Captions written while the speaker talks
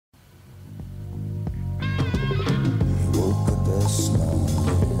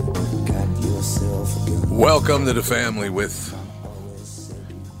Welcome to the family with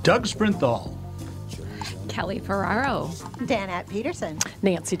Doug Sprinthal, Kelly Ferraro, Danette Peterson,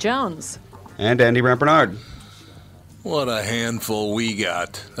 Nancy Jones, and Andy Rampernard. What a handful we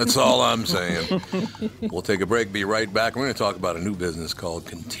got. That's all I'm saying. We'll take a break, be right back. We're going to talk about a new business called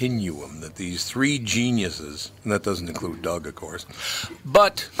Continuum that these three geniuses, and that doesn't include Doug, of course,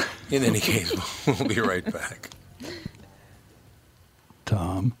 but in any case, we'll be right back.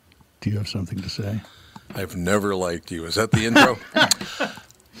 Tom, do you have something to say? I've never liked you. Is that the intro?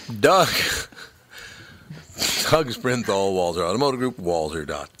 Doug Sprinthal, Walser Automotive Group,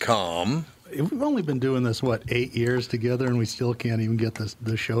 Walser.com. We've only been doing this, 8 years together, and we still can't even get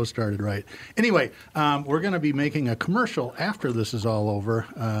the show started right. Anyway, we're going to be making a commercial after this is all over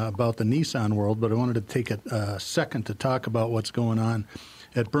about the Nissan world, but I wanted to take a second to talk about what's going on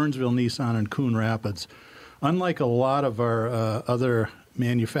at Burnsville Nissan in Coon Rapids. Unlike a lot of our other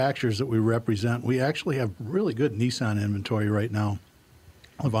manufacturers that we represent, we actually have really good Nissan inventory right now.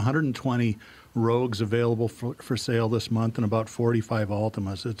 We have 120 Rogues available for sale this month and about 45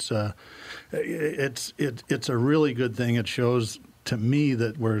 Altimas. It's a really good thing. It shows to me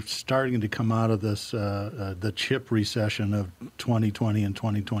that we're starting to come out of this the chip recession of 2020 and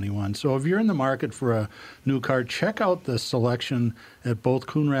 2021. So if you're in the market for a new car, check out the selection at both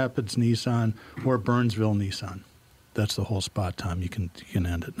Coon Rapids Nissan or Burnsville Nissan. That's the whole spot, Tom. You can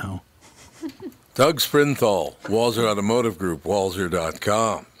end it now. Doug Sprinthal, Walser Automotive Group,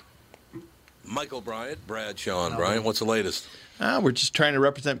 Walser.com. Michael Bryant, Bradshaw and Bryant, what's the latest? We're just trying to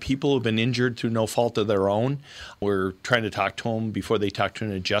represent people who've been injured through no fault of their own. We're trying to talk to them before they talk to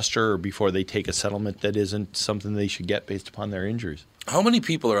an adjuster or before they take a settlement that isn't something they should get based upon their injuries. How many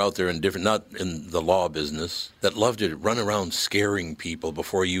people are out there not in the law business, that love to run around scaring people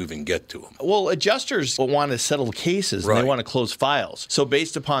before you even get to them? Well, adjusters want to settle cases and they want to close files. So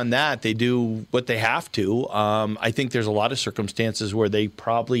based upon that, they do what they have to. I think there's a lot of circumstances where they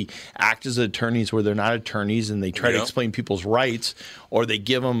probably act as attorneys where they're not attorneys and they try to explain people's rights, or they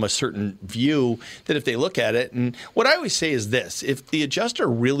give them a certain view that if they look at it. And what I always say is this: if the adjuster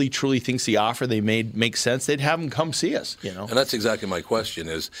really truly thinks the offer they made makes sense, they'd have them come see us. And that's exactly my question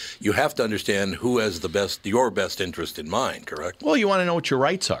is, you have to understand who has your best interest in mind, correct? Well, you want to know what your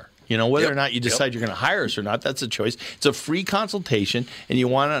rights are. Whether or not you decide you're going to hire us or not, that's a choice. It's a free consultation, and you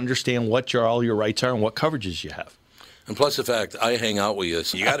want to understand what all your rights are and what coverages you have. And plus the fact I hang out with you,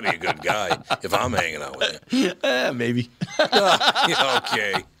 so you got to be a good guy if I'm hanging out with you. Maybe.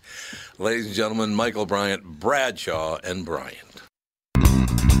 Okay. Ladies and gentlemen, Michael Bryant, Bradshaw and Bryant.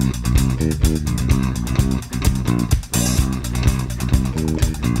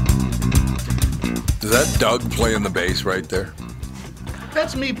 Is that Doug playing the bass right there?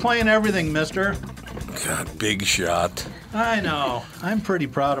 That's me playing everything, mister. God, big shot. I know. I'm pretty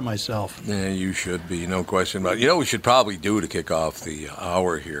proud of myself. Yeah, you should be, no question about it. What we should probably do to kick off the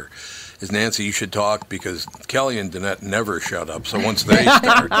hour here is, Nancy, you should talk, because Kelly and Danette never shut up. So once they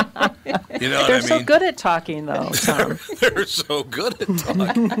start, what I mean? They're so good at talking, though, Tom. They're so good at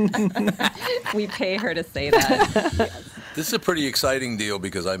talking. We pay her to say that. Yes. This is a pretty exciting deal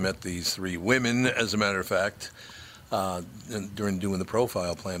because I met these three women, as a matter of fact, during doing the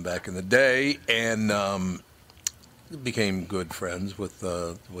profile plan back in the day, and became good friends with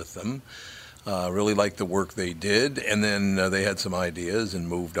them. Really liked the work they did, and then they had some ideas and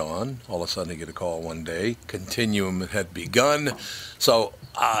moved on. All of a sudden, they get a call one day. Continuum had begun. So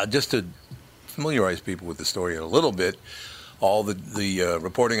just to familiarize people with the story a little bit, all the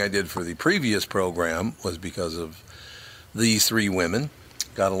reporting I did for the previous program was because of these three women.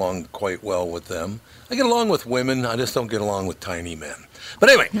 Got along quite well with them. I get along with women. I just don't get along with tiny men. But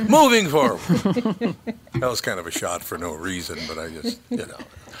anyway, moving forward. That was kind of a shot for no reason, but I just,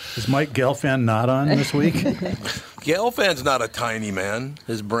 Is Mike Gelfand not on this week? Gelfand's not a tiny man.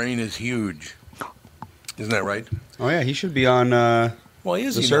 His brain is huge. Isn't that right? Oh, yeah, he should be on Well,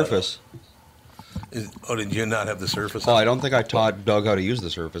 is the he Surface. Did you not have the Surface? Oh, I don't think I taught Doug how to use the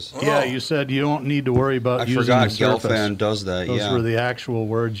Surface. Yeah, you said you don't need to worry about using the Surface. I forgot Gelfand does that, Those were the actual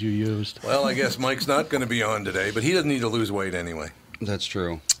words you used. Well, I guess Mike's not going to be on today, but he doesn't need to lose weight anyway. That's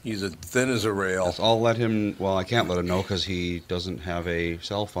true. He's as thin as a rail. Yes, I'll let him, well, I can't let him know because he doesn't have a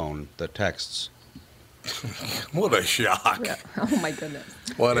cell phone that texts. What a shock. Yeah. Oh, my goodness.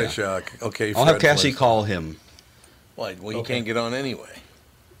 What a shock. Okay, I'll have Cassie call him. Well, you can't get on anyway.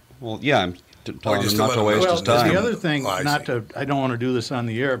 Well, yeah, I'm telling just him not to waste his time. The other thing, I don't want to do this on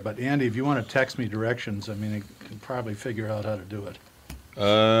the air, but Andy, if you want to text me directions, I can probably figure out how to do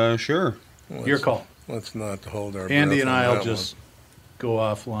it. Sure. Your call. Let's not hold our Andy breath and on I'll that just go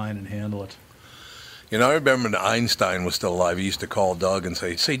offline and handle it. You know, I remember when Einstein was still alive, he used to call Doug and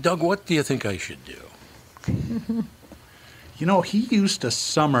say, Doug, what do you think I should do? You know, he used to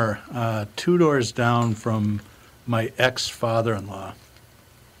summer 2 doors down from my ex-father-in-law.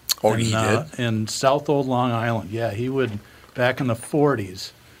 Oh, he did? In South Old Long Island. Yeah, he would, back in the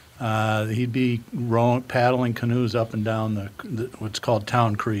 40s, he'd be paddling canoes up and down what's called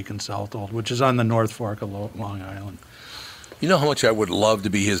Town Creek in South Old, which is on the North Fork of Long Island. You know how much I would love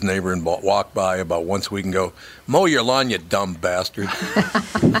to be his neighbor and walk by about once a week and go, mow your lawn, you dumb bastard.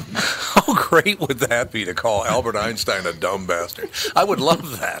 How great would that be to call Albert Einstein a dumb bastard? I would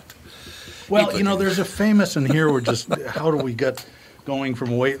love that. Well, you know, there's a famous, and here we're just, how do we get going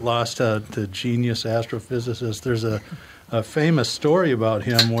from weight loss to genius astrophysicist? There's a famous story about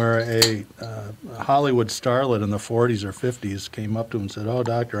him where a Hollywood starlet in the 40s or 50s came up to him and said, "Oh,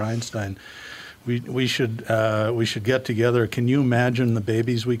 Dr. Einstein, we should get together. Can you imagine the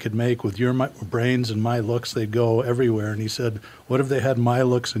babies we could make with your brains and my looks? They'd go everywhere." And he said, "What if they had my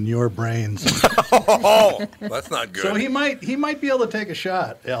looks and your brains?" Oh, that's not good. So he might be able to take a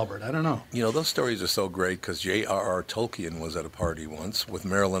shot, Albert. I don't know. You know, those stories are so great because J.R.R. Tolkien was at a party once with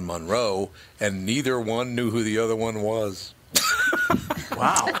Marilyn Monroe, and neither one knew who the other one was.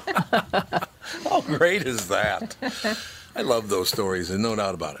 Wow. How great is that? I love those stories, and no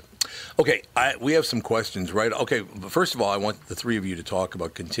doubt about it. Okay, we have some questions, right? Okay, first of all, I want the three of you to talk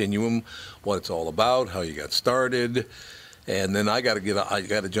about Continuum, what it's all about, how you got started, and then I got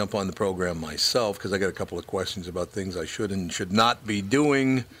to jump on the program myself because I got a couple of questions about things I should and should not be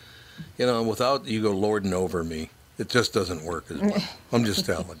doing. You know, without you go lording over me, it just doesn't work as well. I'm just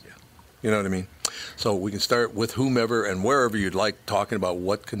telling you. You know what I mean? So we can start with whomever and wherever you'd like, talking about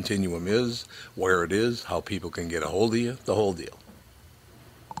what Continuum is, where it is, how people can get a hold of you, the whole deal.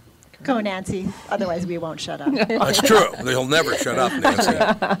 Go, Nancy. Otherwise, we won't shut up. That's true. They'll never shut up,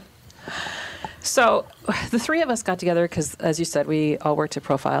 Nancy. So the three of us got together because, as you said, we all worked at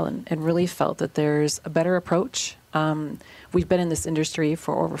Profile and really felt that there's a better approach. We've been in this industry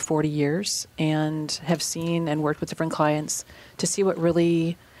for over 40 years and have seen and worked with different clients to see what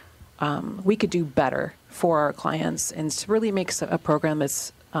really we could do better for our clients and to really make a program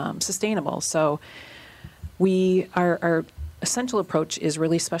that's sustainable. So our essential approach is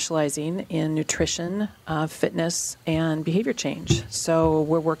really specializing in nutrition, fitness, and behavior change. So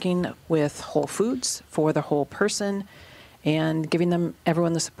we're working with whole foods for the whole person and giving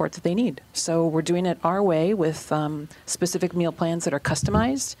everyone the support that they need. So we're doing it our way with specific meal plans that are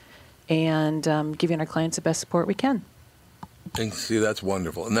customized and giving our clients the best support we can. And see, that's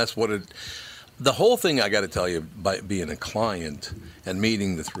wonderful. And that's what the whole thing, I got to tell you, by being a client and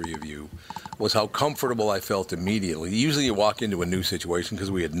meeting the three of you, was how comfortable I felt immediately. Usually you walk into a new situation because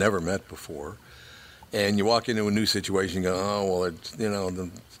we had never met before, and you walk into a new situation and go, oh, well, it's, you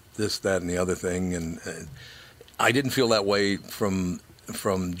know, this, that, and the other thing. And I didn't feel that way from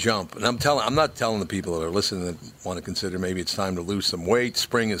jump. And I'm not telling the people that are listening that want to consider maybe it's time to lose some weight.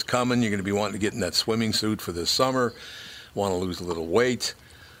 Spring is coming. You're going to be wanting to get in that swimming suit for this summer, want to lose a little weight.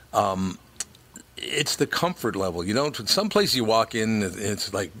 It's the comfort level. You know, some places you walk in,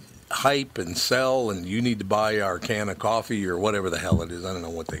 it's like hype and sell, and you need to buy our can of coffee or whatever the hell it is. I don't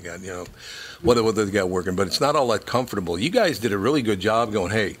know what they got, you know, what they got working, but it's not all that comfortable. You guys did a really good job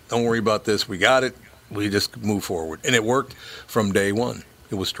going, hey, don't worry about this. We got it. We just move forward. And it worked from day one.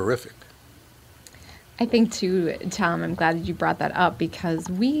 It was terrific. I think, too, Tom, I'm glad that you brought that up because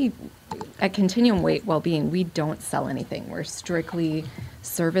we, at Continuum Wellbeing, we don't sell anything. We're strictly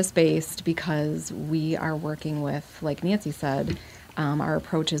service-based because we are working with, like Nancy said, our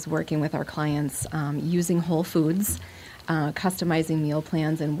approach is working with our clients using whole foods, customizing meal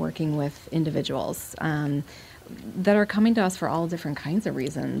plans, and working with individuals that are coming to us for all different kinds of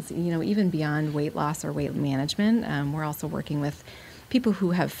reasons. You know, even beyond weight loss or weight management, we're also working with people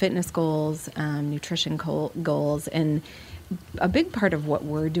who have fitness goals, nutrition goals, and a big part of what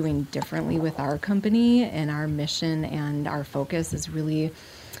we're doing differently with our company and our mission and our focus is really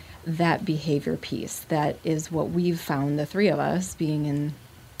that behavior piece. That is what we've found, the three of us being in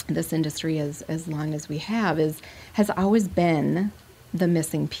this industry as long as we have, has always been the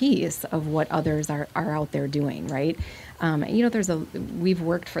missing piece of what others are out there doing, right? You know, we've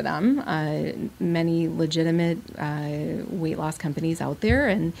worked for them, many legitimate weight loss companies out there,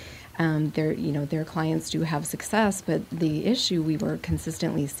 and their clients do have success, but the issue we were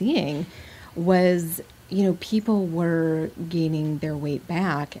consistently seeing was, you know, people were gaining their weight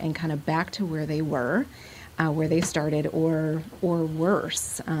back and kind of back to where they were, where they started, or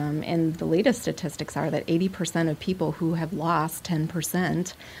worse. And the latest statistics are that 80% of people who have lost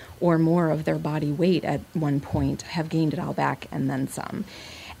 10% or more of their body weight at one point have gained it all back and then some.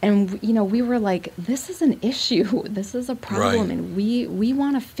 we were like, this is an issue. This is a problem, Right. and we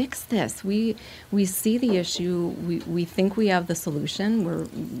want to fix this. We see the issue. We think we have the solution.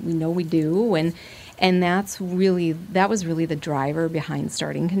 We know we do, and that was really the driver behind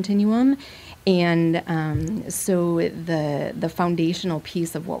starting Continuum. And so the foundational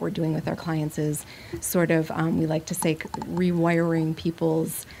piece of what we're doing with our clients is sort of, we like to say, rewiring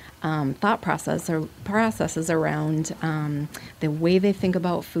people's thought processes around the way they think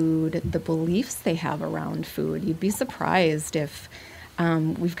about food, the beliefs they have around food. You'd be surprised if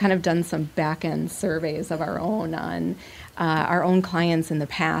we've kind of done some back-end surveys of our own on our own clients in the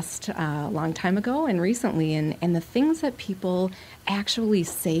past, a long time ago and recently, and the things that people actually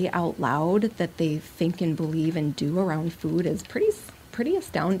say out loud that they think and believe and do around food is pretty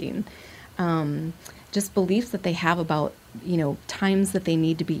astounding. Just beliefs that they have about, times that they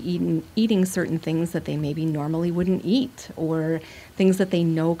need to be eating certain things that they maybe normally wouldn't eat, or things that they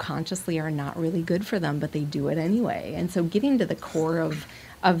know consciously are not really good for them, but they do it anyway. And so getting to the core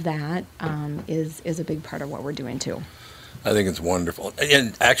of that is a big part of what we're doing too. I think it's wonderful.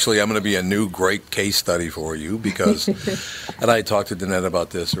 And actually, I'm going to be a new great case study for you because, and I talked to Danette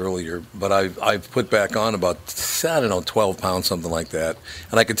about this earlier, but I've put back on about, 12 pounds, something like that.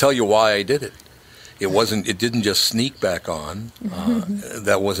 And I can tell you why I did it. It didn't just sneak back on.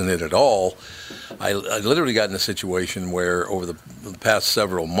 That wasn't it at all. I literally got in a situation where over the past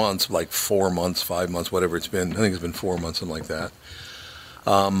several months, like 4 months, 5 months, whatever it's been, I think it's been 4 months, something like that.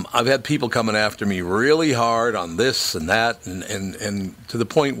 I've had people coming after me really hard on this and that, and to the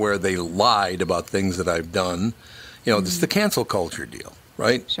point where they lied about things that I've done. It's the cancel culture deal,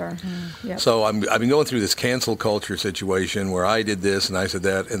 right? Sure. Yep. So I've been going through this cancel culture situation where I did this and I said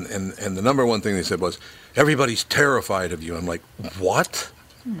that, and the number one thing they said was, everybody's terrified of you. I'm like, what?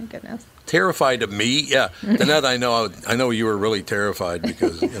 Oh my goodness. Terrified of me? Yeah. Danette, I know you were really terrified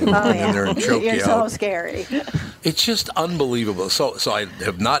because in there and choked You're you so out. scary. It's just unbelievable. So I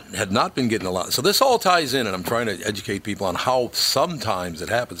had not been getting a lot. So this all ties in, and I'm trying to educate people on how sometimes it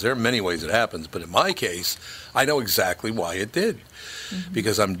happens. There are many ways it happens, but in my case, I know exactly why it did. Mm-hmm.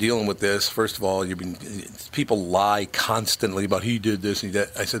 Because I'm dealing with this. First of all, people lie constantly about he did this and he did.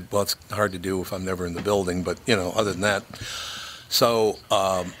 I said, well, it's hard to do if I'm never in the building, but other than that. So,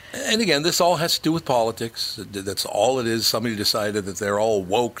 and again, this all has to do with politics. That's all it is. Somebody decided that they're all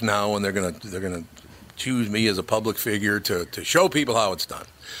woke now, and they're gonna choose me as a public figure to show people how it's done.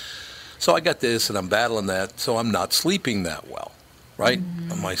 So I got this, and I'm battling that. So I'm not sleeping that well, right?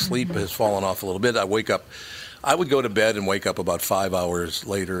 Mm-hmm. My sleep has fallen off a little bit. I would go to bed and wake up about 5 hours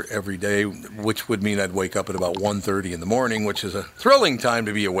later every day, which would mean I'd wake up at about 1:30 in the morning, which is a thrilling time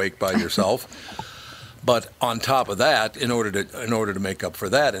to be awake by yourself. But on top of that, in order to make up for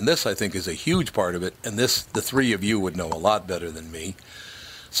that, and this I think is a huge part of it, and the three of you would know a lot better than me.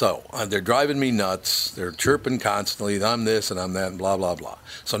 So they're driving me nuts. They're chirping constantly. I'm this and I'm that and blah, blah, blah.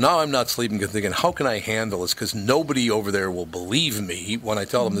 So now I'm not sleeping thinking, how can I handle this? Because nobody over there will believe me when I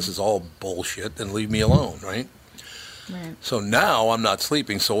tell them this is all bullshit and leave me alone, right? Right. So now I'm not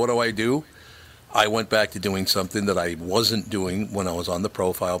sleeping. So what do? I went back to doing something that I wasn't doing when I was on the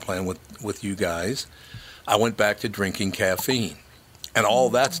profile plan with you guys. I went back to drinking caffeine. And all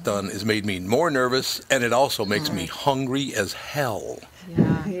that's done is made me more nervous, and it also makes me hungry as hell.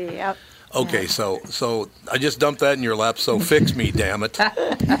 Yeah. Yep. Okay, so I just dumped that in your lap, so fix me, damn it.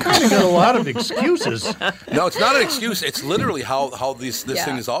 You kind of got a lot of excuses. No, it's not an excuse. It's literally how this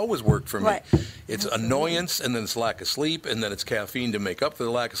thing has always worked for me. Right. It's annoyance, and then it's lack of sleep, and then it's caffeine to make up for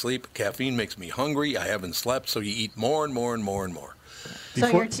the lack of sleep. Caffeine makes me hungry. I haven't slept, so you eat more and more and more and more.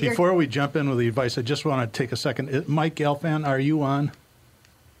 Before we jump in with the advice, I just want to take a second. Mike Gelfand, are you on?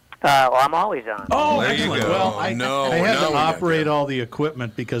 Well, I'm always on. Oh, there you excellent. go. Well, I had now to we got operate you. all the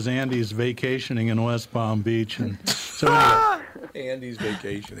equipment because Andy's vacationing in West Palm Beach, and so anyway. Andy's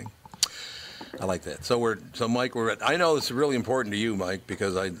vacationing. I like that. So Mike, I know this is really important to you, Mike,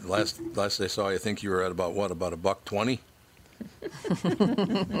 because last I saw you, I think you were at about $1.20.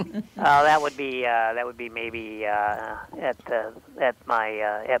 That would be maybe at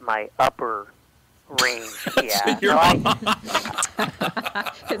my upper range. Yeah.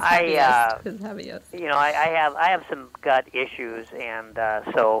 His heaviest. I have some gut issues, and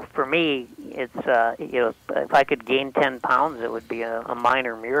so for me, it's if I could gain 10 pounds, it would be a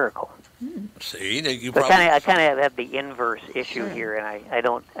minor miracle. See, you But probably I kind of have the inverse issue here, and I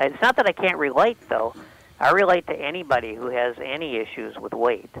don't. It's not that I can't relate, though. I relate to anybody who has any issues with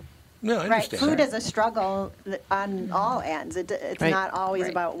weight. Yeah, I Right. understand. Food that. is a struggle on all ends. It's Right. not always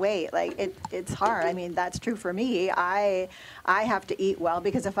Right. about weight. Like it's hard. I mean, that's true for me. I have to eat well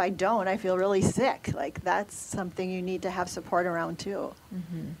because if I don't, I feel really sick. Like that's something you need to have support around too.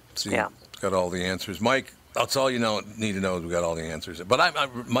 See, Yeah. got all the answers. Mike, that's all you need to know is we got all the answers. But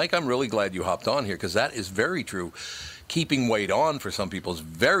Mike, I'm really glad you hopped on here because that is very true. Keeping weight on for some people is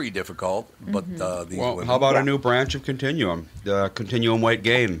very difficult, but these Well, women. how about a new branch of Continuum, the Continuum weight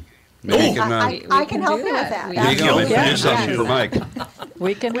gain? Maybe you can, I can help do you with that. that. We there you go. Maybe Absolutely. do something for Mike.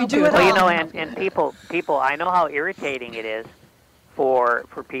 We can help do you it with Well, that. and people, I know how irritating it is for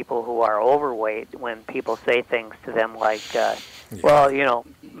people who are overweight when people say things to them like, well,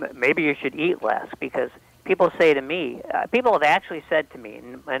 maybe you should eat less, because people say to me, people have actually said to me,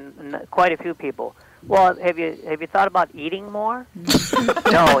 and quite a few people, well, have you thought about eating more?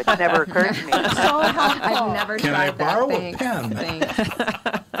 No, it's never occurred to me. I've never Can I tried borrow a that. pen?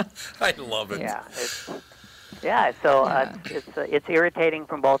 Thanks. I love it. So it's irritating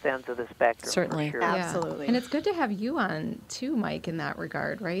from both ends of the spectrum. Certainly. For sure. Yeah. Absolutely. And it's good to have you on too, Mike, in that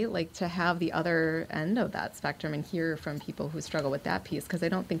regard, right? Like to have the other end of that spectrum and hear from people who struggle with that piece, because I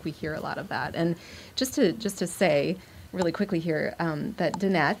don't think we hear a lot of that. And just to say really quickly here that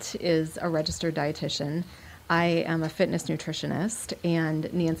Danette is a registered dietitian. I am a fitness nutritionist,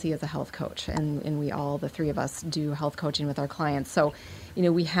 and Nancy is a health coach, and we all, the three of us, do health coaching with our clients. So,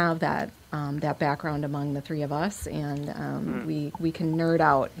 we have that background among the three of us, and we can nerd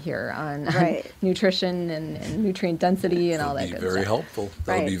out here on Right. nutrition and nutrient density and all that That would good be very stuff. helpful.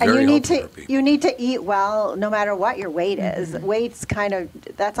 That would Right. be And very you need helpful for people. you need to eat well no matter what your weight is. Weight's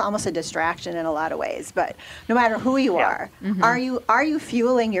that's almost a distraction in a lot of ways, but no matter who you Yeah. are you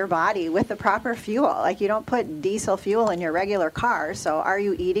fueling your body with the proper fuel? Like you don't put diesel fuel in your regular car, so are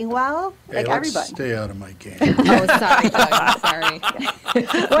you eating well? Hey, Like let's everybody. stay out of my game. Oh, sorry, Doug. Sorry.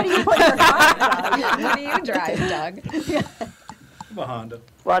 What do you put in your car? Doug? What do you drive, Doug? A Honda.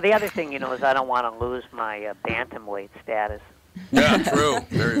 Well, the other thing, is I don't want to lose my bantamweight status. Yeah, true.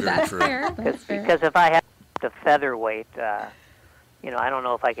 Very, very That's true. fair. That's fair. Because if I have the featherweight, I don't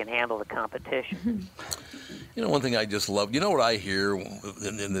know if I can handle the competition. One thing I just love. You know what I hear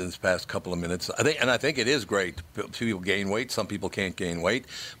in this past couple of minutes? I think it is great. People gain weight. Some people can't gain weight.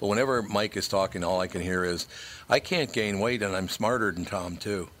 But whenever Mike is talking, all I can hear is, "I can't gain weight, and I'm smarter than Tom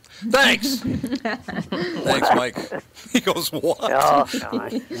too." Thanks. Thanks, Mike. He goes, "What? No,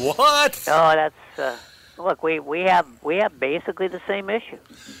 What?" no, that's look. We have basically the same issue.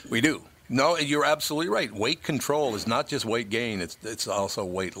 We do. No, you're absolutely right. Weight control is not just weight gain. It's also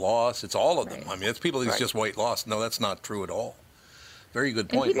weight loss. It's all of them. I mean, it's people think it's just weight loss. No, that's not true at all. Very good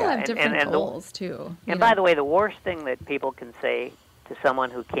And point. people have And- different and the- goals too. And by the way, the worst thing that people can say to someone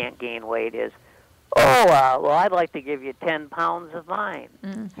who can't gain weight is, "Oh, well, I'd like to give you 10 pounds of mine."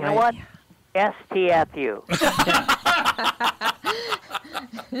 You know what? STFU.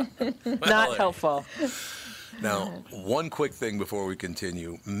 Not helpful. Now, one quick thing before we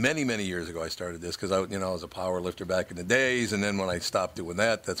continue. Many, many years ago, I started this because I was a power lifter back in the days, and then when I stopped doing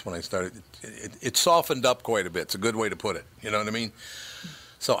that, that's when I started. It softened up quite a bit. It's a good way to put it. You know what I mean?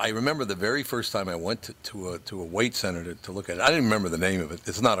 So I remember the very first time I went to a weight center to look at it. I didn't remember the name of it.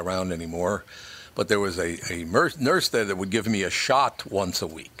 It's not around anymore. But there was a nurse there that would give me a shot once a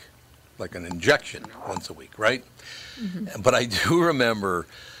week, like an injection once a week, right? Mm-hmm. But I do remember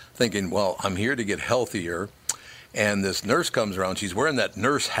thinking, well, I'm here to get healthier. And this nurse comes around. She's wearing that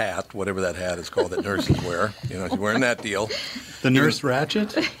nurse hat, whatever that hat is called that nurses wear. She's wearing that deal. The nurse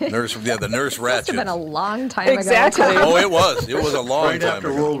ratchet? The nurse Must ratchet. have been a long time Exactly. ago. Oh, it was. It was a long Right time after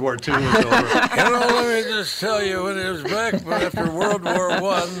ago. World War II was over. Let me just tell you, when it was back after World War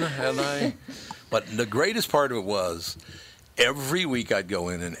I, but the greatest part of it was, every week I'd go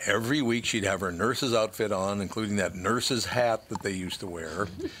in, and every week she'd have her nurse's outfit on, including that nurse's hat that they used to wear.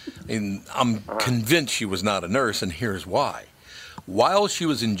 And I'm convinced she was not a nurse, and here's why. While she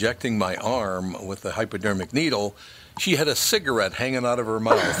was injecting my arm with the hypodermic needle, she had a cigarette hanging out of her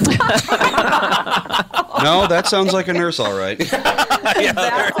mouth. No, that sounds like a nurse, all right.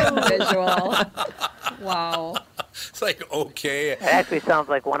 That's a visual. Wow. It's like, okay. It actually sounds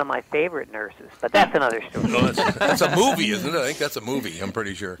like one of my favorite nurses, but that's another story. No, that's a movie, isn't it? I think that's a movie, I'm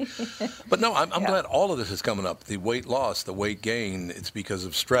pretty sure. But no, I'm glad all of this is coming up. The weight loss, the weight gain, it's because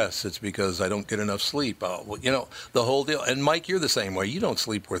of stress. It's because I don't get enough sleep. The whole deal. And Mike, you're the same way. You don't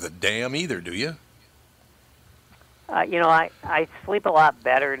sleep worth a damn either, do you? I sleep a lot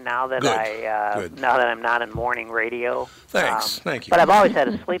better now that Good. now that I'm not in morning radio. Thanks. Thank you. But I've always had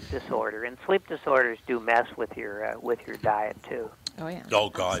a sleep disorder, and sleep disorders do mess with your diet too. Oh yeah. Oh,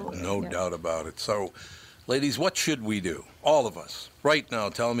 God, Absolutely. no Yeah. doubt about it. So Ladies, what should we do? All of us. Right now,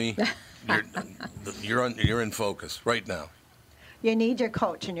 tell me. You're in focus right now. You need your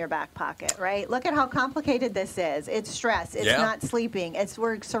coach in your back pocket, right? Look at how complicated this is. It's stress. It's not sleeping.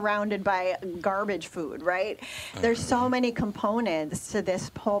 We're surrounded by garbage food, right? There's so many components to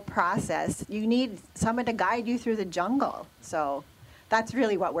this whole process. You need someone to guide you through the jungle. So that's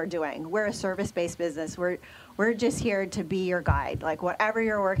really what we're doing. We're a service-based business. We're just here to be your guide. Like whatever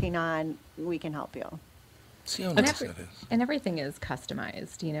you're working on, we can help you. See how nice that is. And everything is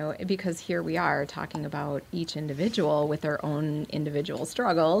customized, because here we are talking about each individual with their own individual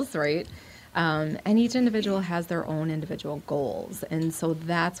struggles, right? And each individual has their own individual goals. And so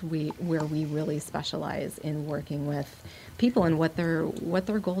that's where we really specialize in working with people and what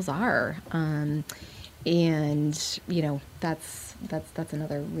their goals are. And that's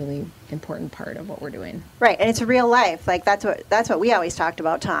another really important part of what we're doing. Right, and it's real life. Like that's what we always talked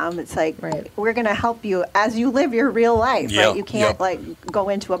about, Tom. It's like we're going to help you as you live your real life, right? You can't go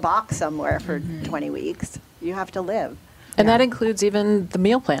into a box somewhere for 20 weeks. You have to live. And that includes even the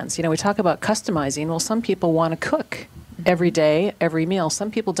meal plans. We talk about customizing. Well, some people want to cook every day, every meal. Some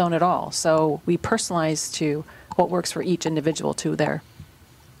people don't at all. So we personalize to what works for each individual too there.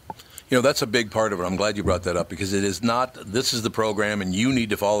 That's a big part of it. I'm glad you brought that up because it is not, this is the program and you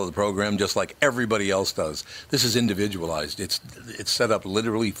need to follow the program just like everybody else does. This is individualized. It's set up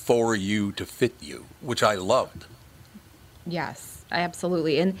literally for you to fit you, which I loved. Yes,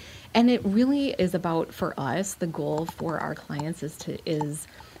 absolutely. And it really is about, for us, the goal for our clients is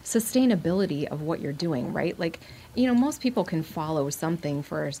sustainability of what you're doing, right? Like, most people can follow something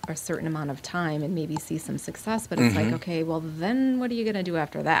for a certain amount of time and maybe see some success, but it's like, okay, well, then what are you going to do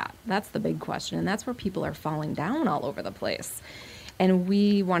after that? That's the big question. And that's where people are falling down all over the place. And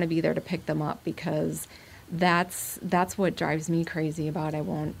we want to be there to pick them up because that's what drives me crazy about, I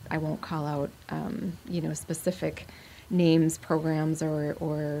won't call out, specific names, programs,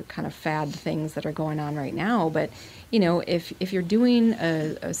 or kind of fad things that are going on right now. But, if you're doing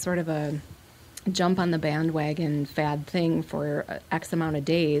a sort of a jump on the bandwagon fad thing for X amount of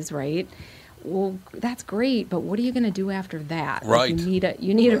days, right? Well, that's great, but what are you going to do after that? Right. Like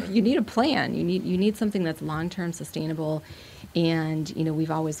you need a plan. You need something that's long-term sustainable. And,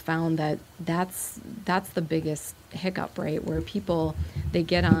 we've always found that that's the biggest hiccup, right? Where people, they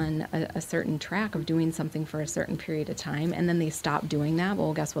get on a certain track of doing something for a certain period of time, and then they stop doing that.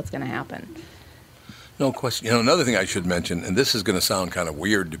 Well, guess what's going to happen? No question. Another thing I should mention, and this is going to sound kind of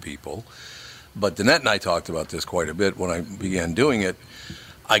weird to people, but Danette and I talked about this quite a bit when I began doing it.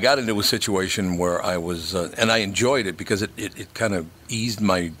 I got into a situation where I was, and I enjoyed it because it kind of eased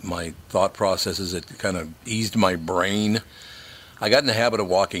my thought processes. It kind of eased my brain. I got in the habit of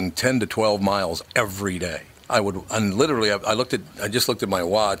walking 10 to 12 miles every day. I just looked at my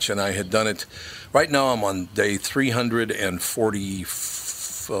watch, and I had done it. Right now, I'm on day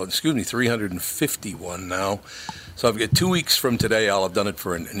 351 now. So I've got 2 weeks from today. I'll have done it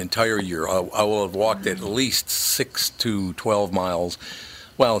for an entire year. I will have walked at least 6 to 12 miles.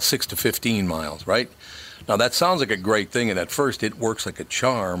 Well, 6 to 15 miles, right? Now, that sounds like a great thing, and at first it works like a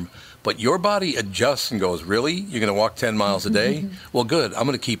charm, but your body adjusts and goes, really? You're going to walk 10 miles a day? Well, good. I'm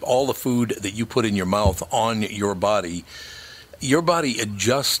going to keep all the food that you put in your mouth on your body. Your body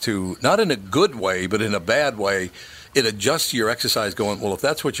adjusts to, not in a good way, but in a bad way, it adjusts to your exercise going, well, if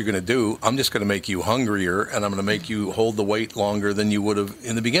that's what you're going to do, I'm just going to make you hungrier, and I'm going to make you hold the weight longer than you would have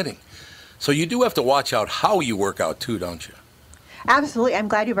in the beginning. So you do have to watch out how you work out, too, don't you? Absolutely. I'm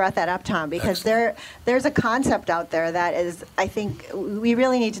glad you brought that up, Tom, because there's a concept out there that is, I think, we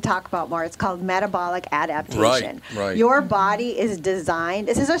really need to talk about more. It's called metabolic adaptation. Right. Your body is designed,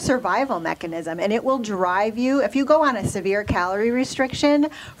 this is a survival mechanism, and it will drive you. If you go on a severe calorie restriction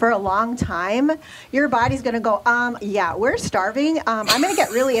for a long time, your body's going to go, we're starving. I'm going to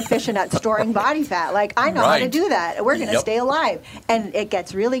get really efficient at storing body fat. Like, I know how to do that. We're going to stay alive. And it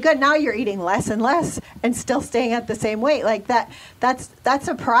gets really good. Now you're eating less and less and still staying at the same weight. Like that. That's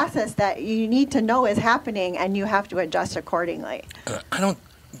a process that you need to know is happening, and you have to adjust accordingly. I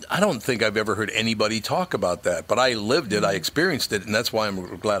don't think I've ever heard anybody talk about that, but I lived it, I experienced it, and that's why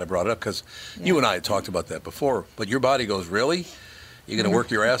I'm glad I brought it up, because you and I had talked about that before. But your body goes, really? You're going to work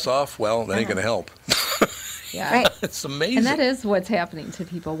your ass off? Well, that ain't going to help. Yeah, right. It's amazing. And that is what's happening to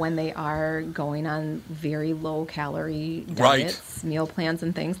people when they are going on very low calorie diets, meal plans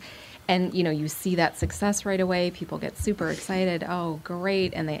and things. And, you see that success right away. People get super excited. Oh,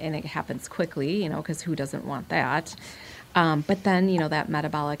 great. And it happens quickly, because who doesn't want that? But then, that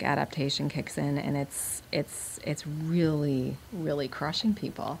metabolic adaptation kicks in, and it's really, really crushing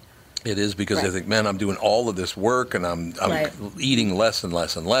people. It is because they think, man, I'm doing all of this work and I'm eating less and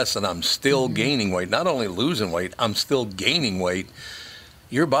less and less, and I'm still gaining weight. Not only losing weight, I'm still gaining weight.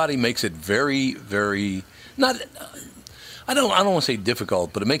 Your body makes it very, very I don't want to say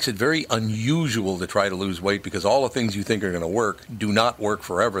difficult, but it makes it very unusual to try to lose weight because all the things you think are going to work do not work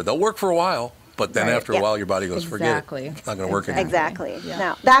forever. They'll work for a while. But then after a while, your body goes, forget it. It's not going to work anymore. Exactly. Yeah.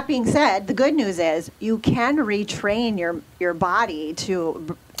 Now, that being said, the good news is you can retrain your body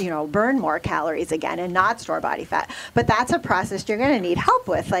to, burn more calories again and not store body fat. But that's a process you're going to need help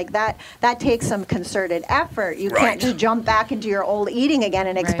with. Like that takes some concerted effort. You can't just jump back into your old eating again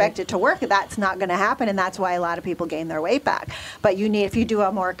and expect it to work. That's not going to happen, and that's why a lot of people gain their weight back. But if you do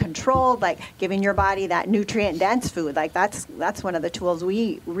a more controlled, like giving your body that nutrient-dense food, like that's one of the tools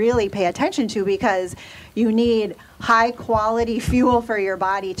we really pay attention to, because you need high-quality fuel for your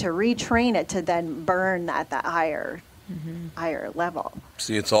body to retrain it to then burn at that higher level.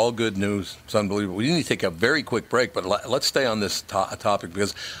 See, it's all good news. It's unbelievable. We need to take a very quick break, but let's stay on this topic,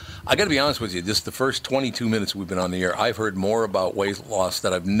 because I got to be honest with you, just the first 22 minutes we've been on the air, I've heard more about weight loss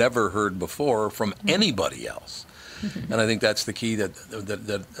that I've never heard before from anybody else. And I think that's the key that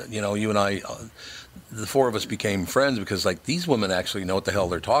you and I, the four of us became friends because, like, these women actually know what the hell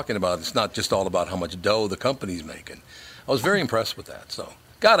they're talking about. It's not just all about how much dough the company's making. I was very impressed with that. So,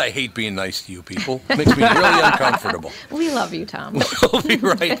 God, I hate being nice to you people. It makes me really uncomfortable. We love you, Tom. We'll be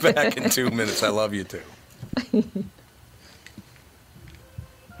right back in 2 minutes. I love you too.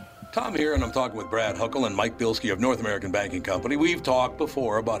 Tom here, and I'm talking with Brad Huckle and Mike Bilski of North American Banking Company. We've talked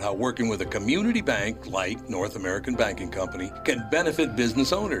before about how working with a community bank like North American Banking Company can benefit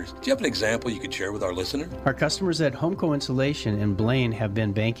business owners. Do you have an example you could share with our listener? Our customers at Homeco Insulation in Blaine have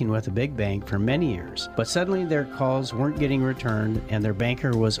been banking with a big bank for many years, but suddenly their calls weren't getting returned and their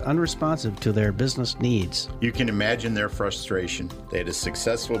banker was unresponsive to their business needs. You can imagine their frustration. They had a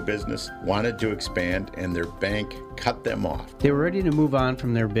successful business, wanted to expand, and their bank cut them off. They were ready to move on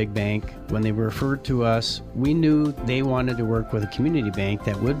from their big bank. When they were referred to us, we knew they wanted to work with a community bank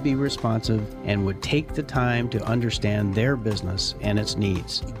that would be responsive and would take the time to understand their business and its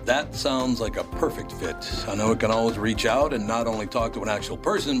needs. That sounds like a perfect fit. I know it can always reach out and not only talk to an actual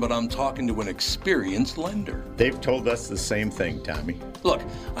person, but I'm talking to an experienced lender. They've told us the same thing, Tommy. Look,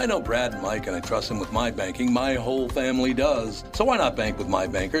 I know Brad and Mike, and I trust them with my banking. My whole family does. So why not bank with my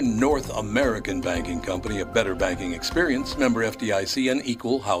banker, North American Banking Company, a better banking experience, member FDIC, and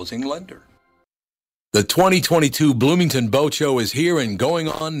equal housing lender. The 2022 Bloomington Boat Show is here and going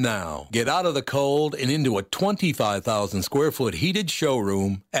on now. Get out of the cold and into a 25,000 square foot heated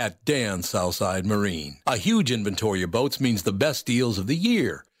showroom at Dan Southside Marine. A huge inventory of boats means the best deals of the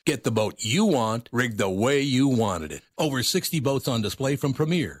year. Get the boat you want, rigged the way you wanted it. Over 60 boats on display from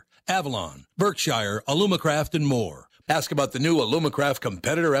Premier, Avalon, Berkshire, Alumacraft, and more. Ask about the new Alumacraft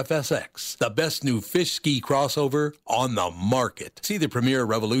Competitor FSX, the best new fish ski crossover on the market. See the Premier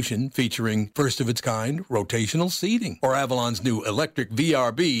Revolution featuring first-of-its-kind rotational seating, or Avalon's new electric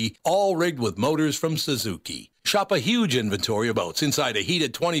VRB, all rigged with motors from Suzuki. Shop a huge inventory of boats inside a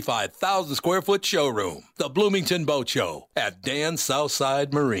heated 25,000 square foot showroom. The Bloomington Boat Show at Dan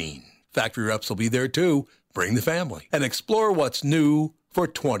Southside Marine. Factory reps will be there too. Bring the family and explore what's new for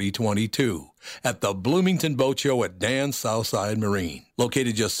 2022 at the Bloomington Boat Show at Dan Southside Marine.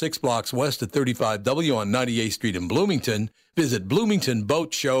 Located just 6 blocks west of 35W on 98th Street in Bloomington. Visit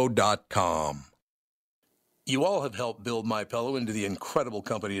bloomingtonboatshow.com. You all have helped build MyPillow into the incredible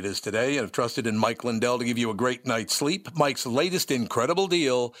company it is today and have trusted in Mike Lindell to give you a great night's sleep. Mike's latest incredible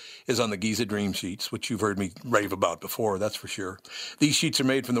deal is on the Giza Dream Sheets, which you've heard me rave about before, that's for sure. These sheets are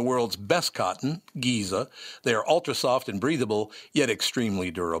made from the world's best cotton, Giza. They are ultra soft and breathable, yet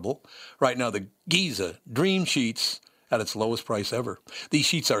extremely durable. Right now, the Giza Dream Sheets at its lowest price ever. These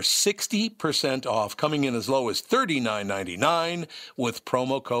sheets are 60% off, coming in as low as $39.99 with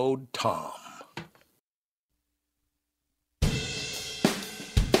promo code TOM.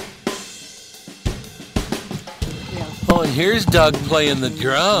 Oh, and here's Doug playing the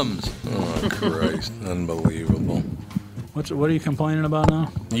drums. Oh, Christ. Unbelievable. What are you complaining about now?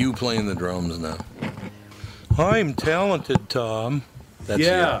 You playing the drums now. I'm talented, Tom. That's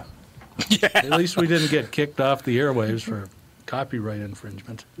yeah. At least we didn't get kicked off the airwaves for copyright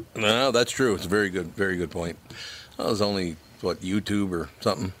infringement. No, that's true. It's a very good point. That was only, YouTube or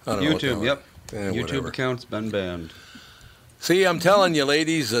something? I don't know. YouTube, yep. YouTube whatever. account's been banned. See, I'm telling you,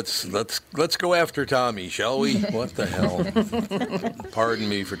 ladies, let's go after Tommy, shall we? What the hell? Pardon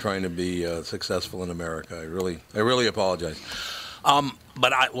me for trying to be successful in America. I really apologize.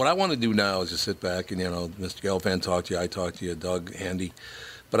 But what I want to do now is just sit back and, Mr. Gelfand talked to you, I talked to you, Doug, Andy.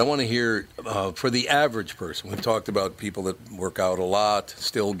 But I want to hear, for the average person, we've talked about people that work out a lot,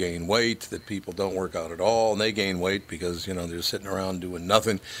 still gain weight, that people don't work out at all, and they gain weight because, they're sitting around doing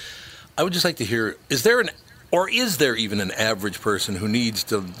nothing. I would just like to hear, is there even an average person who needs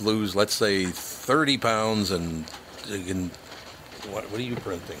to lose, let's say, 30 pounds and what are you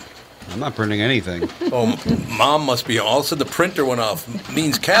printing? I'm not printing anything. Oh, Mom must be home. All of a sudden the printer went off.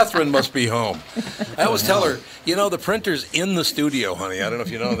 Means Catherine must be home. I always tell her, the printer's in the studio, honey. I don't know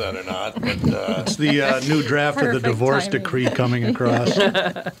if you know that or not. But, it's the new draft of the divorce decree coming across.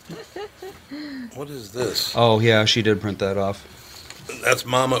 What is this? Oh, yeah, she did print that off. That's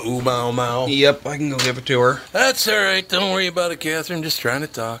Mama Ooh Mau Mau. Yep, I can go give it to her. That's all right. Don't worry about it, Catherine. Just trying to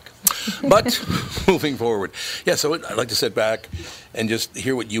talk. But moving forward. Yeah, so I'd like to sit back and just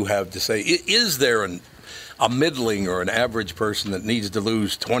hear what you have to say. Is there a middling or an average person that needs to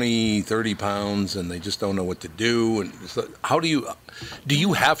lose 20, 30 pounds and they just don't know what to do? And so how do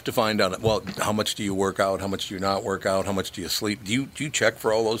you have to find out, well, how much do you work out? How much do you not work out? How much do you sleep? Do you check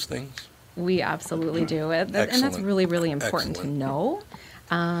for all those things? We absolutely do. And that's really, really important to know.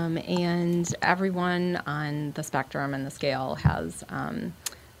 And everyone on the spectrum and the scale has,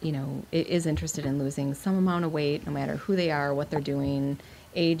 is interested in losing some amount of weight, no matter who they are, what they're doing,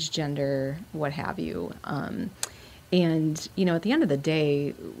 age, gender, what have you. And, at the end of the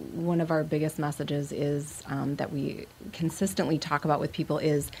day, one of our biggest messages is that we consistently talk about with people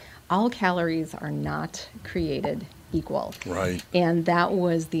is all calories are not created equal. Right. And that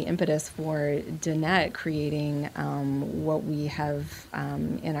was the impetus for Danette creating what we have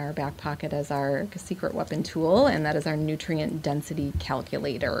in our back pocket as our secret weapon tool, and that is our nutrient density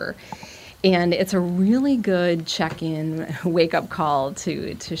calculator. And it's a really good check-in, wake-up call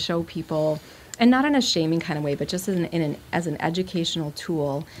to show people, and not in a shaming kind of way, but just as an educational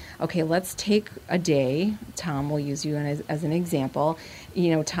tool. Okay, let's take a day. Tom, we'll use you as an example.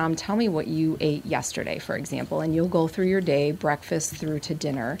 Tom, tell me what you ate yesterday, for example, and you'll go through your day, breakfast through to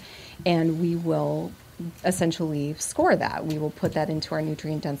dinner, and we will essentially score that. We will put that into our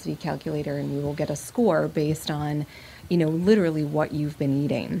nutrient density calculator, and we will get a score based on, literally what you've been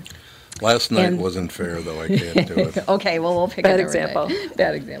eating. Last night wasn't fair, though. I can't do it. Okay, well, we'll pick Bad a example.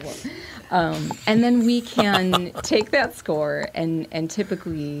 Bad example. And then we can take that score and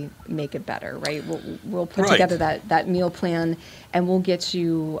typically make it better, right? We'll put together that meal plan, and we'll get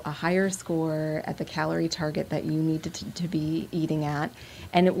you a higher score at the calorie target that you need to be eating at,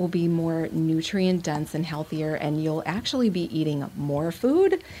 and it will be more nutrient dense and healthier, and you'll actually be eating more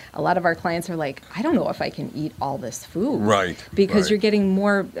food. A lot of our clients are like, I don't know if I can eat all this food. Right. Because you're getting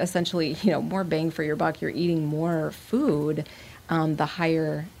more, essentially, more bang for your buck. You're eating more food, the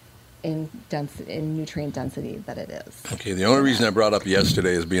higher in nutrient density that it is. Okay, the only reason I brought up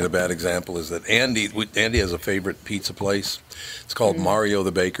yesterday as being a bad example is that Andy has a favorite pizza place. It's called Mario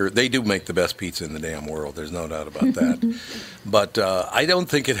the Baker. They do make the best pizza in the damn world. There's no doubt about that. But I don't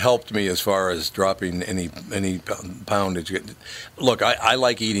think it helped me as far as dropping any poundage. Look, I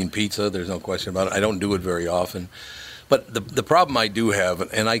like eating pizza. There's no question about it. I don't do it very often. But the problem I do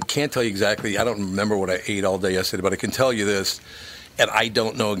have, and I can't tell you exactly, I don't remember what I ate all day yesterday, but I can tell you this. And I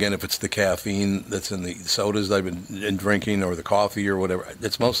don't know, again, if it's the caffeine that's in the sodas I've been drinking or the coffee or whatever.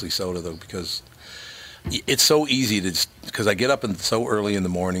 It's mostly soda, though, because it's so easy because I get up so early in the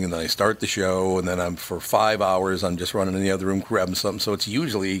morning and then I start the show, and then for 5 hours I'm just running in the other room grabbing something. So it's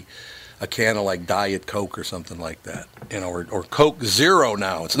usually a can of like Diet Coke or something like that, or Coke Zero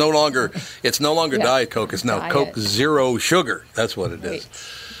now. It's no longer Diet Coke. It's now Diet. Coke Zero Sugar. That's what it is.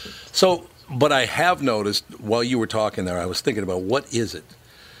 So. But I have noticed while you were talking there, I was thinking about what is it?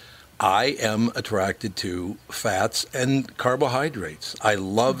 I am attracted to fats and carbohydrates. I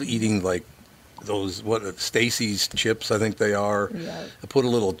love eating like those, Stacy's chips, I think they are. Yeah. I put a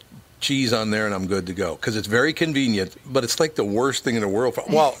little cheese on there and I'm good to go. Because it's very convenient, but it's like the worst thing in the world.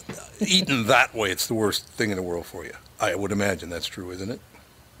 Well, eating that way, it's the worst thing in the world for you. I would imagine that's true, isn't it?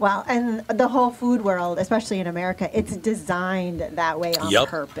 Well, and the whole food world, especially in America, it's designed that way on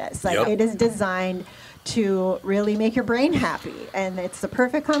purpose. It is designed to really make your brain happy. And it's the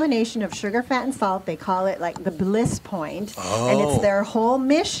perfect combination of sugar, fat, and salt. They call it like the bliss point. Oh. And it's their whole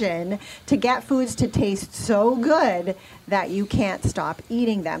mission to get foods to taste so good that you can't stop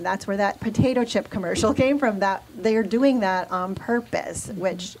eating them. That's where that potato chip commercial came from, that they're doing that on purpose,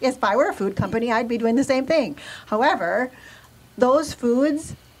 which if I were a food company, I'd be doing the same thing. However, those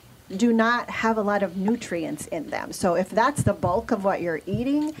foods do not have a lot of nutrients in them. So if that's the bulk of what you're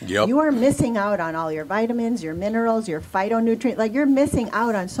eating, Yep. you are missing out on all your vitamins, your minerals, your phytonutrients. Like, you're missing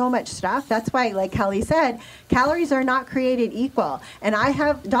out on so much stuff. That's why, like Kelly said, calories are not created equal. And I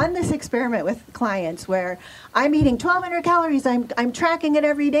have done this experiment with clients where I'm eating 1,200 calories. I'm tracking it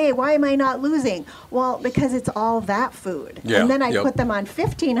every day. Why am I not losing? Well, because it's all that food. Yeah, And then I yep. put them on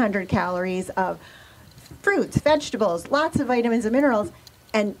 1,500 calories of fruits, vegetables, lots of vitamins and minerals,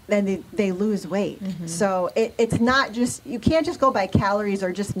 and then they lose weight. So it's not just, you can't just go by calories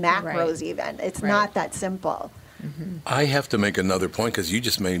or just macros even. It's not that simple. I have to make another point because you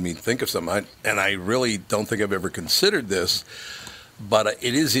just made me think of something, and I really don't think I've ever considered this, but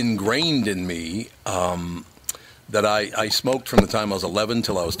it is ingrained in me that I smoked from the time I was 11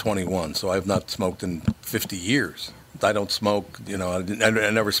 till I was 21, so I've not smoked in 50 years. I don't smoke, I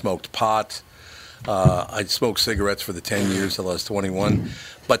never smoked pot. I smoked cigarettes for the 10 years till I was 21.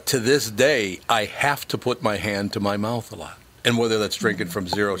 But to this day, I have to put my hand to my mouth a lot. And whether that's drinking from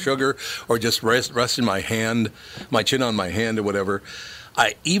zero sugar or just resting my chin on my hand or whatever,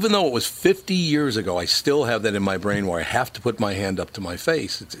 even though it was 50 years ago, I still have that in my brain where I have to put my hand up to my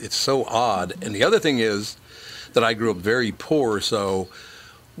face. It's so odd. And the other thing is that I grew up very poor, so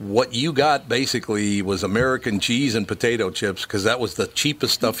what you got basically was American cheese and potato chips because that was the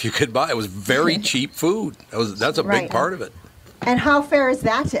cheapest stuff you could buy. It was very cheap food. That's a big part of it. And how fair is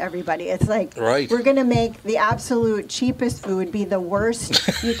that to everybody? It's like, we're going to make the absolute cheapest food be the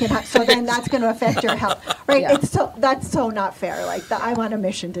worst you can have. So then that's going to affect your health. Right? Yeah. That's so not fair. Like, I'm on a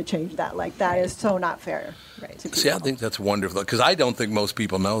mission to change that. Like, that is so not fair. Right. See, I think that's wonderful because I don't think most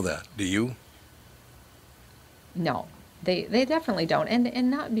people know that. Do you? No. They definitely don't,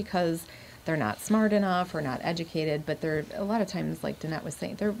 and not because they're not smart enough or not educated, but they're a lot of times, like Danette was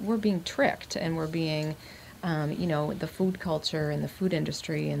saying, we're being tricked, and we're being, the food culture and the food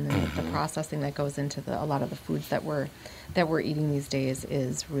industry and the processing that goes into a lot of the foods that we're eating these days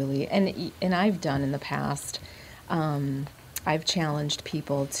is really, and I've done in the past, I've challenged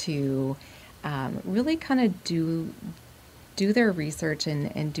people to really kind of do their research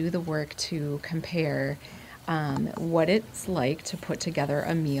and do the work to compare what it's like to put together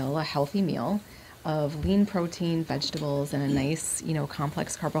a healthy meal of lean protein, vegetables, and a nice,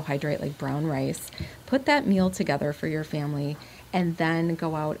 complex carbohydrate like brown rice. Put that meal together for your family, and then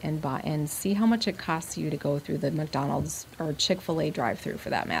go out and buy and see how much it costs you to go through the McDonald's or Chick-fil-A drive-through, for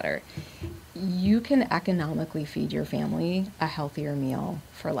that matter. You can economically feed your family a healthier meal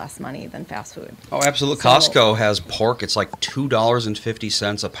for less money than fast food. Oh, absolutely. Costco has pork. It's like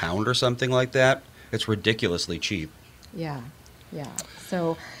 $2.50 a pound or something like that. It's ridiculously cheap. Yeah.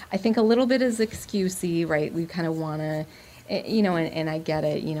 So I think a little bit is excusey, right? We kind of want to, and I get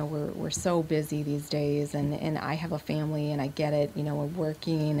it. We're so busy these days, and I have a family, and I get it. We're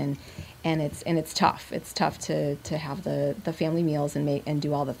working, and it's tough. It's tough to have the family meals and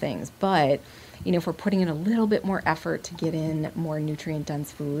do all the things. But if we're putting in a little bit more effort to get in more nutrient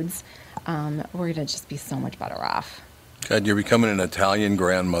dense foods, we're gonna just be so much better off. God, you're becoming an Italian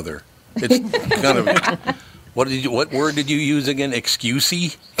grandmother. It's kind of what word did you use again?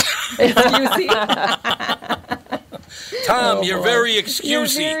 Excusey? Excusey. Tom, you're very excusey. You're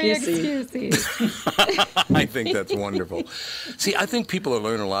very excusey. I think that's wonderful. See, I think people are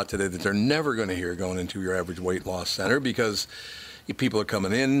learning a lot today that they're never going to hear going into your average weight loss center because people are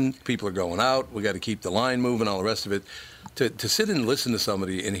coming in, people are going out. We got to keep the line moving, all the rest of it. To sit and listen to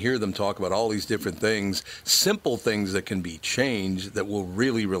somebody and hear them talk about all these different things, simple things that can be changed that will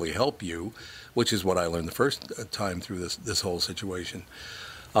really, really help you, which is what I learned the first time through this whole situation.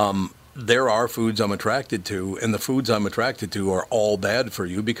 There are foods I'm attracted to, and the foods I'm attracted to are all bad for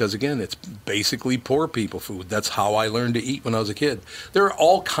you because, again, it's basically poor people food. That's how I learned to eat when I was a kid. There are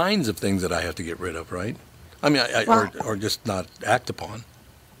all kinds of things that I have to get rid of, right? I mean, or just not act upon.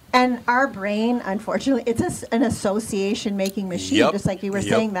 And our brain, unfortunately, it's an association-making machine, just like you were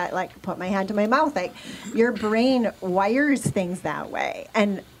saying that, like, put my hand to my mouth. Like, your brain wires things that way.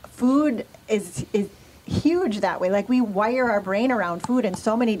 And food is huge that way. Like, we wire our brain around food in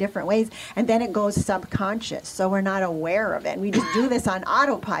so many different ways, and then it goes subconscious, so we're not aware of it. And we just do this on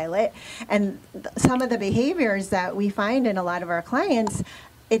autopilot. And some of the behaviors that we find in a lot of our clients,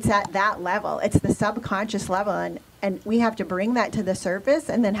 it's at that level. It's the subconscious level, and we have to bring that to the surface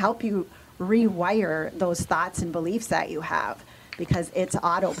and then help you rewire those thoughts and beliefs that you have because it's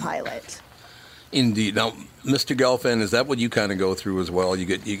autopilot. Indeed. Now, Mr. Gelfand, is that what you kind of go through as well? You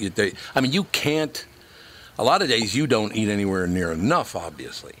get. I mean, you can't. A lot of days you don't eat anywhere near enough,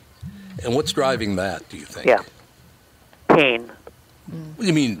 obviously. And what's driving that? Do you think? Yeah. Pain. What do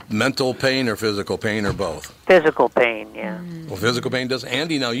you mean, mental pain or physical pain or both? Physical pain, yeah. Well, physical pain does.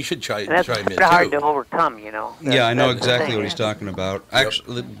 Andy, now you should chime in That's too. hard to overcome, you know. Yeah, I know That's the exactly thing. what he's talking about.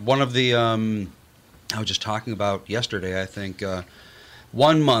 Actually, one of the I was just talking about yesterday. I think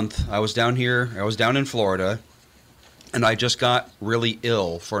 1 month I was down here. I was down in Florida, and I just got really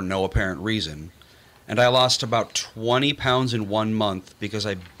ill for no apparent reason, and I lost about 20 pounds in 1 month because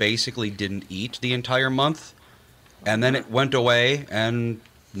I basically didn't eat the entire month, and then it went away, and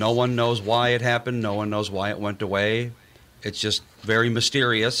no one knows why it happened. No one knows why it went away. It's just very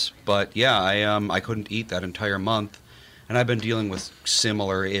mysterious. But yeah, I couldn't eat that entire month. And I've been dealing with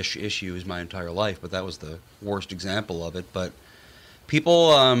similar-ish issues my entire life, but that was the worst example of it. But people,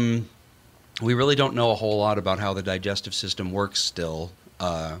 we really don't know a whole lot about how the digestive system works still,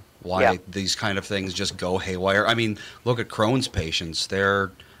 why these kind of things just go haywire. I mean, look at Crohn's patients.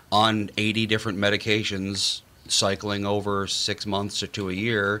 They're on 80 different medications cycling over 6 months to a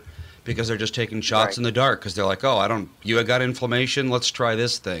year because they're just taking shots in the dark because they're like, oh, you got inflammation, let's try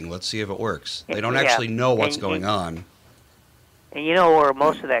this thing, let's see if it works. They don't actually know what's going on. And you know where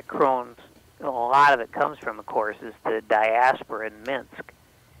most of that Crohn's, a lot of it comes from, of course, is the diaspora in Minsk.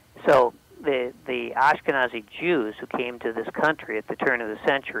 So the Ashkenazi Jews who came to this country at the turn of the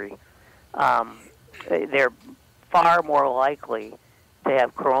century, they're far more likely to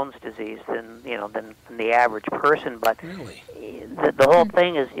have Crohn's disease than the average person. But really? the whole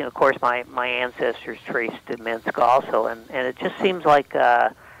thing is, of course, my ancestors traced to Minsk also, and it just seems like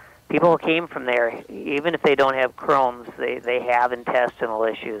people who came from there, even if they don't have Crohn's, they have intestinal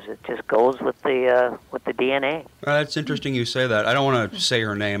issues. It just goes with the DNA. It's interesting you say that. I don't want to say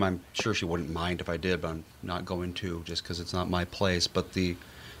her name. I'm sure she wouldn't mind if I did, but I'm not going to just because it's not my place. But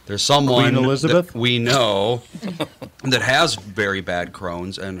there's someone Queen Elizabeth? that we know that has very bad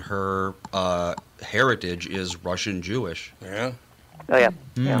Crohn's, and her heritage is Russian Jewish. Yeah. Oh yeah.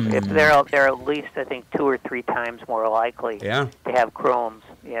 Yeah. If they're at least, I think, 2 or 3 times more likely to have Crohn's,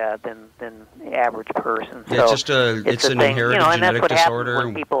 than the average person. Yeah, so it's an inherited and that's genetic what disorder. happens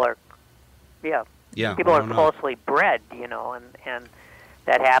when people are, people are closely bred, and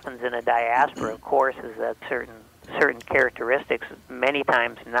that happens in a diaspora. Of course, is that certain characteristics, many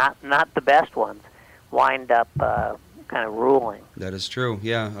times not the best ones, wind up kind of ruling. That is true.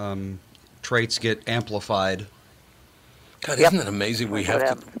 Yeah, traits get amplified. God, isn't it amazing? We have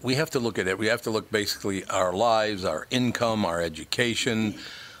to look at it. We have to look basically our lives, our income, our education,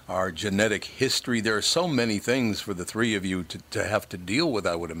 our genetic history. There are so many things for the three of you to have to deal with,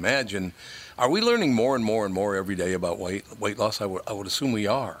 I would imagine. Are we learning more and more and more every day about weight loss? I would assume we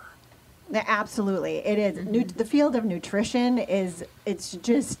are. Absolutely. It is. The field of nutrition it's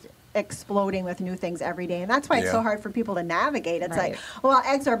just exploding with new things every day, and that's why it's so hard for people to navigate. It's like, well,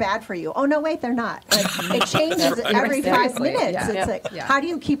 eggs are bad for you. Oh no, wait, they're not. Like, it changes every 5 minutes. It's like, how do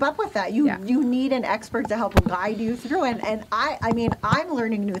you keep up with that? You need an expert to help guide you through. And I mean, I'm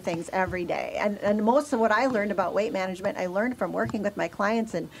learning new things every day. And most of what I learned about weight management, I learned from working with my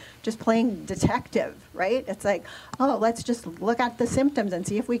clients and just playing detective. Right? It's like, oh, let's just look at the symptoms and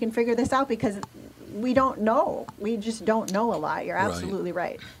see if we can figure this out, because we don't know. We just don't know a lot. You're absolutely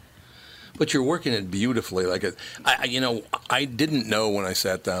right. But you're working it beautifully. I didn't know when I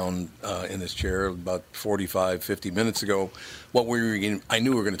sat down in this chair about 45, 50 minutes ago I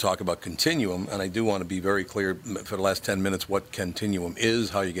knew we were going to talk about Continuum, and I do want to be very clear for the last 10 minutes what Continuum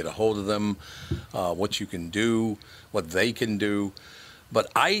is, how you get a hold of them, what you can do, what they can do.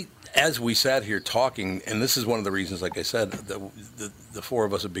 But as we sat here talking, and this is one of the reasons, like I said, the four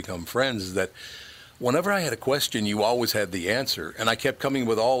of us have become friends, is that whenever I had a question, you always had the answer. And I kept coming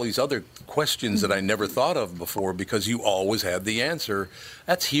with all these other questions that I never thought of before because you always had the answer.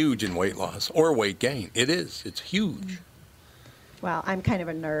 That's huge in weight loss or weight gain. It is. It's huge. Well, I'm kind of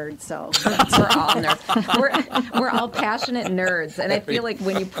a nerd, so we're all nerds. We're all passionate nerds, and I feel like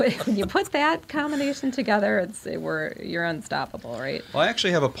when you put that combination together, you're unstoppable, right? Well, I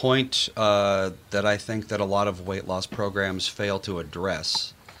actually have a point that I think that a lot of weight loss programs fail to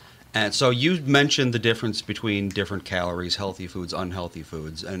address. And so you mentioned the difference between different calories, healthy foods, unhealthy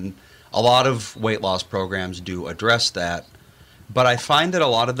foods, and a lot of weight loss programs do address that. But I find that a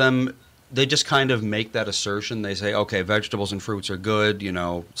lot of them, they just kind of make that assertion. They say, okay, vegetables and fruits are good,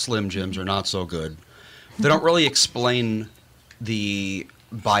 Slim Jims are not so good. They don't really explain the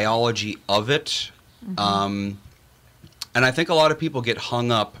biology of it. And I think a lot of people get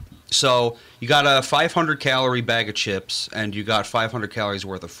hung up. So you got a 500-calorie bag of chips and you got 500 calories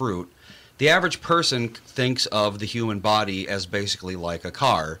worth of fruit. The average person thinks of the human body as basically like a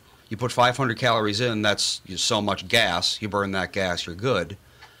car. You put 500 calories in, that's so much gas. You burn that gas, you're good.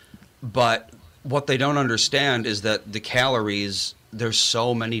 But what they don't understand is that the calories there's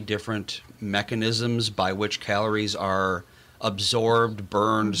so many different mechanisms by which calories are absorbed,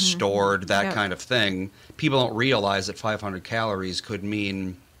 burned, stored, that kind of thing. People don't realize that 500 calories could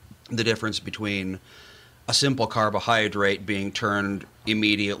mean the difference between a simple carbohydrate being turned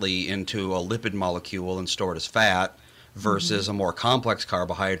immediately into a lipid molecule and stored as fat versus a more complex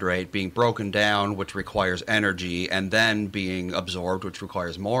carbohydrate being broken down, which requires energy, and then being absorbed, which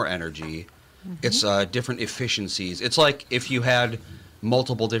requires more energy. It's different efficiencies. It's like if you had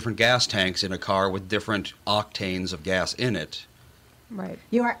multiple different gas tanks in a car with different octanes of gas in it. Right.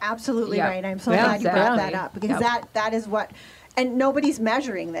 You are absolutely right. I'm so glad you brought that up, because that is what, and nobody's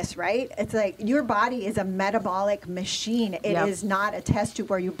measuring this, right? It's like your body is a metabolic machine. It is not a test tube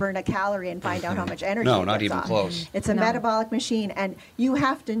where you burn a calorie and find out how much energy. No, it not gives even off. close. It's a metabolic machine, and you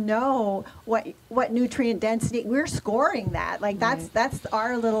have to know what nutrient density. We're scoring that. Like that's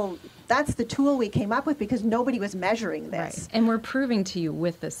our little. That's the tool we came up with because nobody was measuring this. Right. And we're proving to you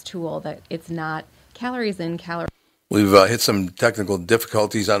with this tool that it's not calories in, calories. We've hit some technical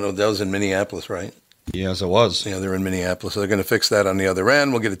difficulties. I know that was in Minneapolis, right? Yes, it was. Yeah, they're in Minneapolis. So they're going to fix that on the other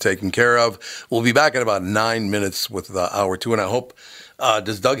end. We'll get it taken care of. We'll be back in about 9 minutes with hour 2. And I hope,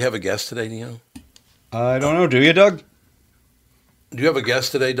 does Doug have a guest today, do you know? I don't know. Do you, Doug? Do you have a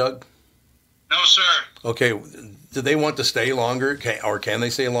guest today, Doug? No, sir. Okay. Do they want to stay longer? Or can they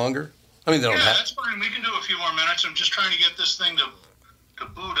stay longer? I mean, they don't have. That's fine. We can do a few more minutes. I'm just trying to get this thing to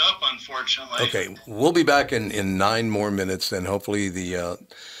boot up, unfortunately. Okay. We'll be back in 9 more minutes, and hopefully the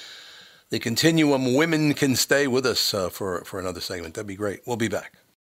Continuum women can stay with us for another segment. That'd be great. We'll be back.